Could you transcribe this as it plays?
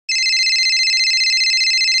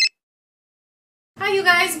you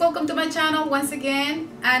guys, welcome to my channel once again.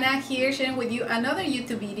 Anna here sharing with you another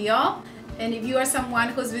YouTube video. And if you are someone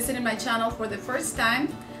who's visiting my channel for the first time,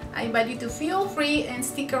 I invite you to feel free and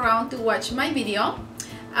stick around to watch my video.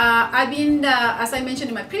 I've been, as I mentioned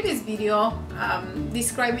in my previous video,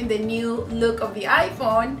 describing the new look of the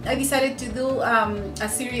iPhone. I decided to do a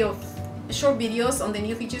series of short videos on the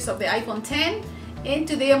new features of the iPhone 10. And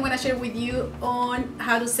today I'm going to share with you on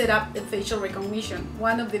how to set up the facial recognition.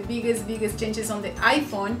 One of the biggest changes on the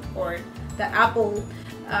iPhone, or the Apple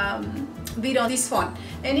did on this phone.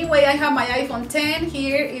 Anyway, I have my iPhone 10.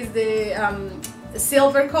 Here is the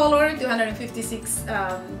silver color, 256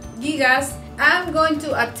 gigas. I'm going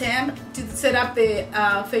to attempt to set up the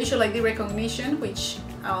facial ID recognition, which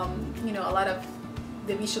you know, a lot of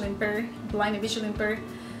the visually impaired, blind and visually impaired,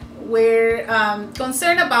 were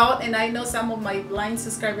concerned about, and I know some of my blind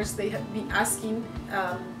subscribers, they have been asking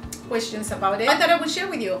questions about it. I thought I would share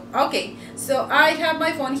with you. Okay, so I have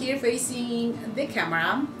my phone here facing the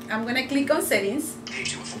camera. I'm gonna click on settings.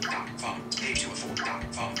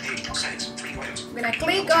 I'm gonna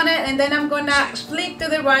click on it, and then I'm gonna flick to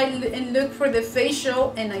the right and look for the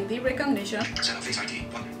facial and ID recognition.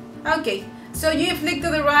 Okay, so you flick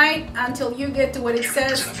to the right until you get to what it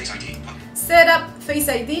says Set up Face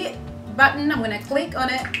ID button. I'm going to click on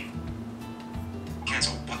it.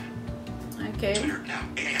 Cancel button. Okay. Twitter now.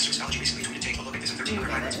 AAS technology recently tweeted, take a look at this in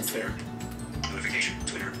 1300 highlights. Twitter. Notification.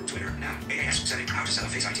 Twitter now. AAS setting how to set up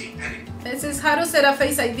Face ID. Heading. This is how to set up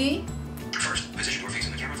Face ID. First, position your face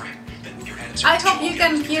in the camera frame. Then move your head and I hope you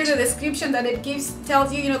can hear the description that it gives.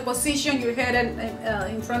 Tells you, position your head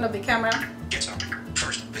in front of the camera. Get started.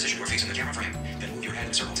 First, position your face in the camera frame. Then move your head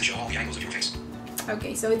in a circle to show all the angles of your face.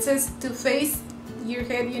 Okay, so it says to face your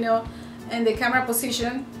head, and the camera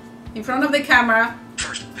position in front of the camera.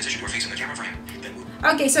 First, position your face in the camera frame. Then move.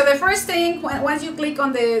 Okay, so the first thing, once you click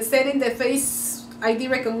on the setting the Face ID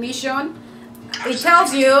recognition, it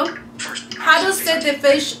tells you how to set the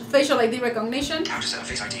facial ID recognition. How to set up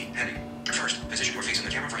Face ID. Heading. First, position your face in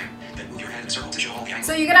the camera frame. Then move your head in a circle to show all the angles.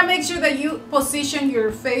 So you're gonna make sure that you position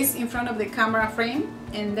your face in front of the camera frame,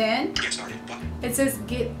 and then Get started button. it says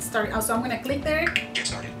Get Started. So I'm gonna click there. Get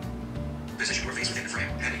started. Position your face within the frame.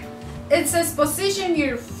 Heading. It says position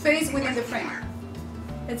your face within the frame.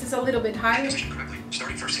 It says a little bit higher. Position correctly.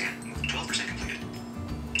 Starting first scan. Move 12% completed.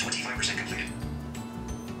 25% completed.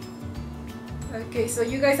 Okay, so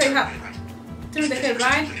you guys, I have Right. turn the head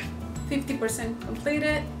right. 50% 50%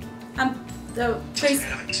 completed. The Tilt face. your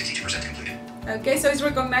head up. 62% completed. Okay, so it's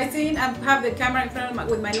recognizing. I have the camera in front of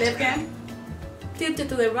with my left hand. Tilt it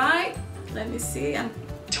to the right. Let me see.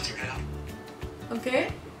 Tilt your head up.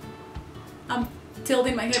 Okay. I'm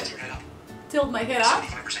tilting my head. Tilt your head up. Tilt my head up.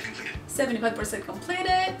 75% completed. 75%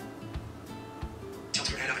 completed. Tilt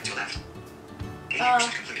your head up and to left.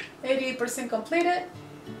 88% completed. 88% completed.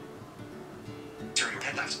 Turn your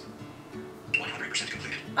head left. 100%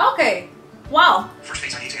 completed. Okay. Wow. First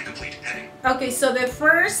face ID scan complete. Heading. Okay, so the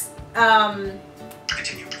first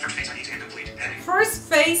Continue. First face ID scan complete. Heading. first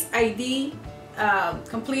Face ID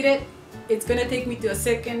completed. It's gonna take me to a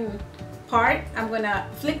second part. I'm gonna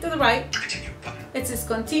flick to the right. Continue button. It says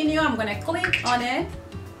continue. I'm gonna click on it.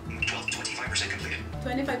 25% completed.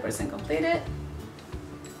 25% completed.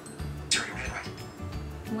 Turn your head right.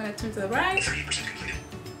 I'm gonna turn to the right. 38% completed.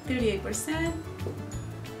 38%.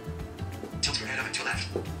 Tilt your head up and to left.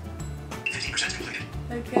 50% completed.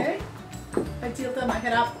 Okay. I tilted my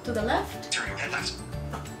head up to the left. Turn your head left.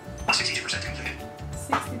 62% completed.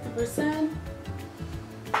 62%.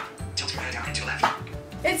 Tilt your head down and to left.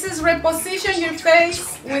 It says reposition your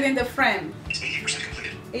face within the frame. It's 88%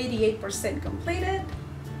 completed. 88% completed.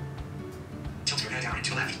 Tilt your head down and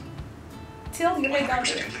to left. Tilt your head down.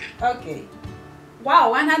 100% completed. Okay.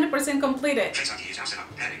 Wow, 100% completed. Face ID is now set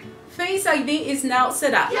up. Heading. Face ID is now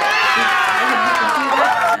set up. I hope you can see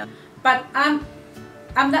that. But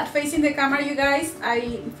I'm not facing the camera, you guys.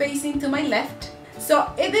 I'm facing to my left.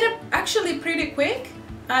 So it did it actually pretty quick.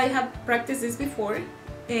 I have practiced this before,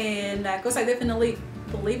 and because I definitely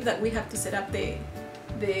believe that we have to set up the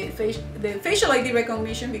facial ID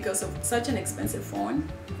recognition because of such an expensive phone.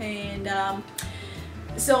 And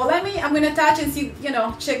so I'm gonna touch and see,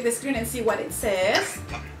 check the screen and see what it says.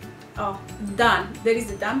 Button. Oh, done. There is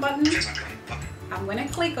the done button. Face icon button. I'm gonna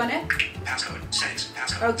click on it. Passcode. Settings.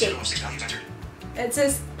 Passcode. Okay. 0 of 6 values entered. It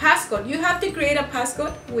says passcode. You have to create a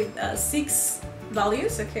passcode with 6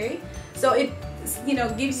 values, okay? So it,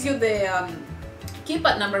 gives you the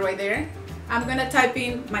keypad number right there. I'm gonna type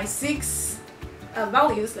in my 6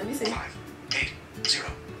 values. Let me see. 5, 8,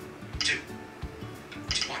 0, 2,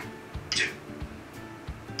 1, 2,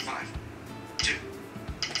 5, 2,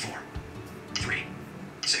 4, 3,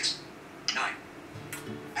 6, 9,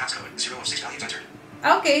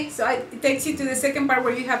 Okay, so it takes you to the second part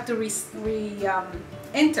where you have to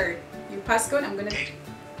enter your passcode. I'm gonna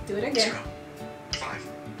do it again. 0, 5,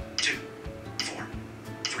 2, 4,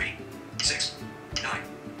 3, 6, 9.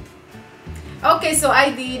 Okay, so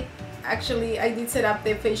I did set up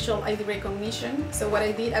the facial ID recognition. So what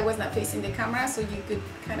I did, I was not facing the camera, so you could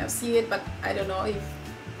kind of see it, but I don't know if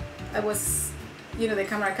I was, you know, the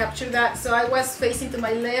camera captured that. So I was facing to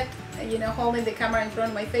my left, you know, holding the camera in front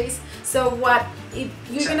of my face. So if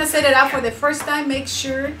you're gonna set it up for the first time, make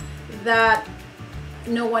sure that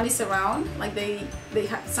no one is around. Like they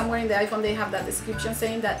have somewhere in the iPhone, they have that description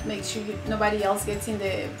saying that make sure nobody else gets in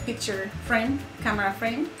the picture frame, camera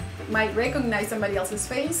frame, might recognize somebody else's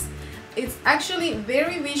face. It's actually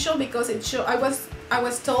very visual because I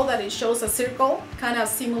was told that it shows a circle kind of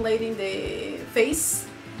simulating the face,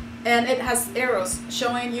 and it has arrows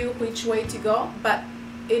showing you which way to go. But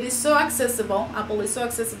it is so accessible. Apple is so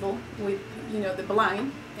accessible with, you know, the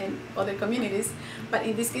blind and other communities, but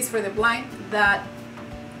in this case for the blind, that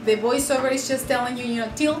the voiceover is just telling you, you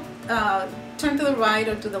know, tilt, turn to the right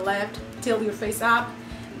or to the left, tilt your face up.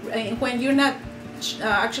 And when you're not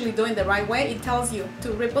actually doing the right way, it tells you to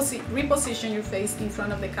reposition your face in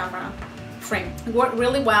front of the camera frame. It worked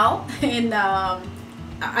really well, and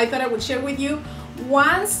I thought I would share with you.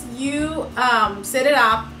 Once you set it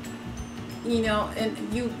up, you know, and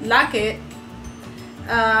you lock it,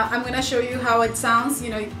 I'm gonna show you how it sounds. You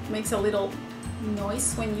know, it makes a little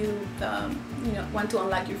noise when you you know, want to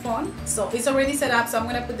unlock your phone. So it's already set up, so I'm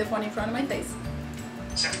gonna put the phone in front of my face.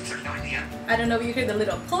 7:39 p.m. I don't know if you hear the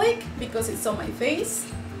little click because it's on my face,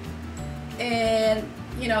 and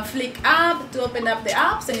you know, flick up to open up the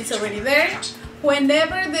apps, and it's already there.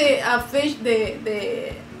 Whenever the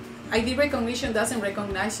ID recognition doesn't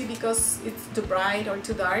recognize you because it's too bright or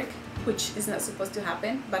too dark, which is not supposed to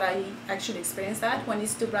happen, but I actually experienced that when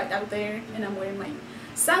it's too bright out there and I'm wearing my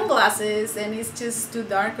sunglasses and it's just too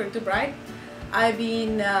dark or too bright. I've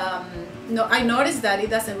been I noticed that it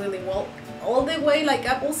doesn't really work all the way like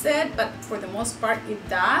Apple said, but for the most part it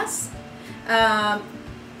does.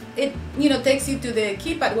 It, you know, takes you to the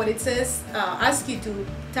keypad where it says ask you to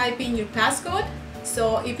type in your passcode.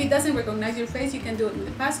 So if it doesn't recognize your face, you can do it with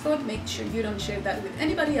the passcode. Make sure you don't share that with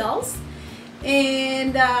anybody else.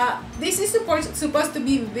 And this is supposed to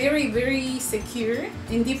be very, very secure,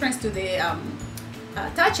 in difference to the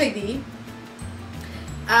Touch ID.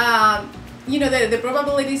 You know, the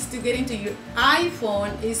probabilities to get into your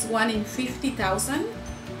iPhone is 1 in 50,000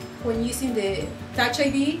 when using the Touch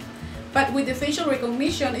ID. But with the facial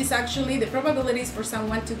recognition, it's actually the probabilities for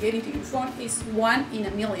someone to get into your phone is 1 in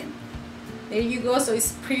a million. There you go. So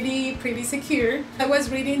it's pretty secure. I was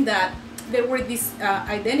reading that there were these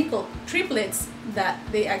identical triplets that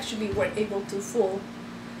they actually were able to fool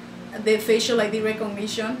the facial ID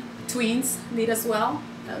recognition. Twins did as well.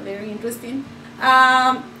 Very interesting.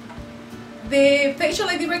 The facial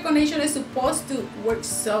ID recognition is supposed to work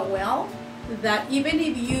so well that even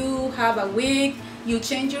if you have a wig, you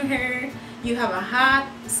change your hair, you have a hat,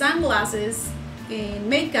 sunglasses, and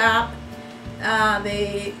makeup,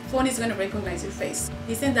 the phone is going to recognize your face.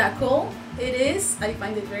 Isn't that cool? It is. I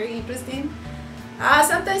find it very interesting.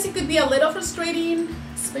 Sometimes it could be a little frustrating,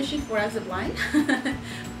 especially for us the blind,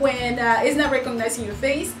 when it's not recognizing your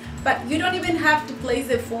face. But you don't even have to place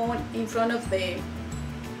the phone in front of the,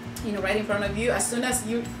 you know, right in front of you. As soon as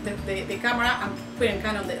you, the camera, I'm putting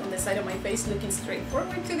kind of on the side of my face, looking straight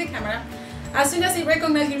forward to the camera. As soon as it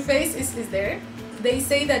recognizes your face, it's there. They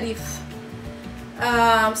say that if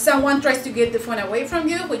someone tries to get the phone away from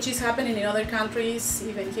you, which is happening in other countries,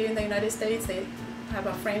 even here in the United States, they have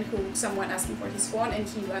a friend someone asking for his phone and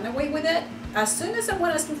he ran away with it. As soon as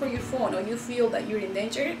someone asking for your phone or you feel that you're in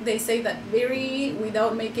danger, they say that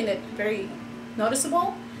without making it very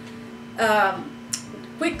noticeable,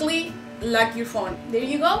 quickly lock your phone. There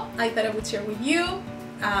you go. I thought I would share with you.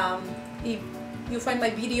 If you find my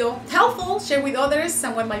video helpful, share with others.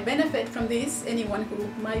 Someone might benefit from this. Anyone who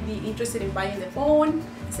might be interested in buying the phone,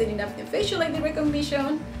 setting up the facial ID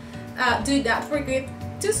recognition, do not forget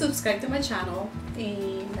to subscribe to my channel.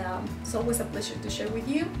 And it's always a pleasure to share with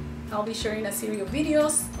you. I'll be sharing a series of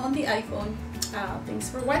videos on the iPhone. Thanks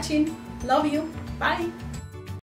for watching. Love you. Bye.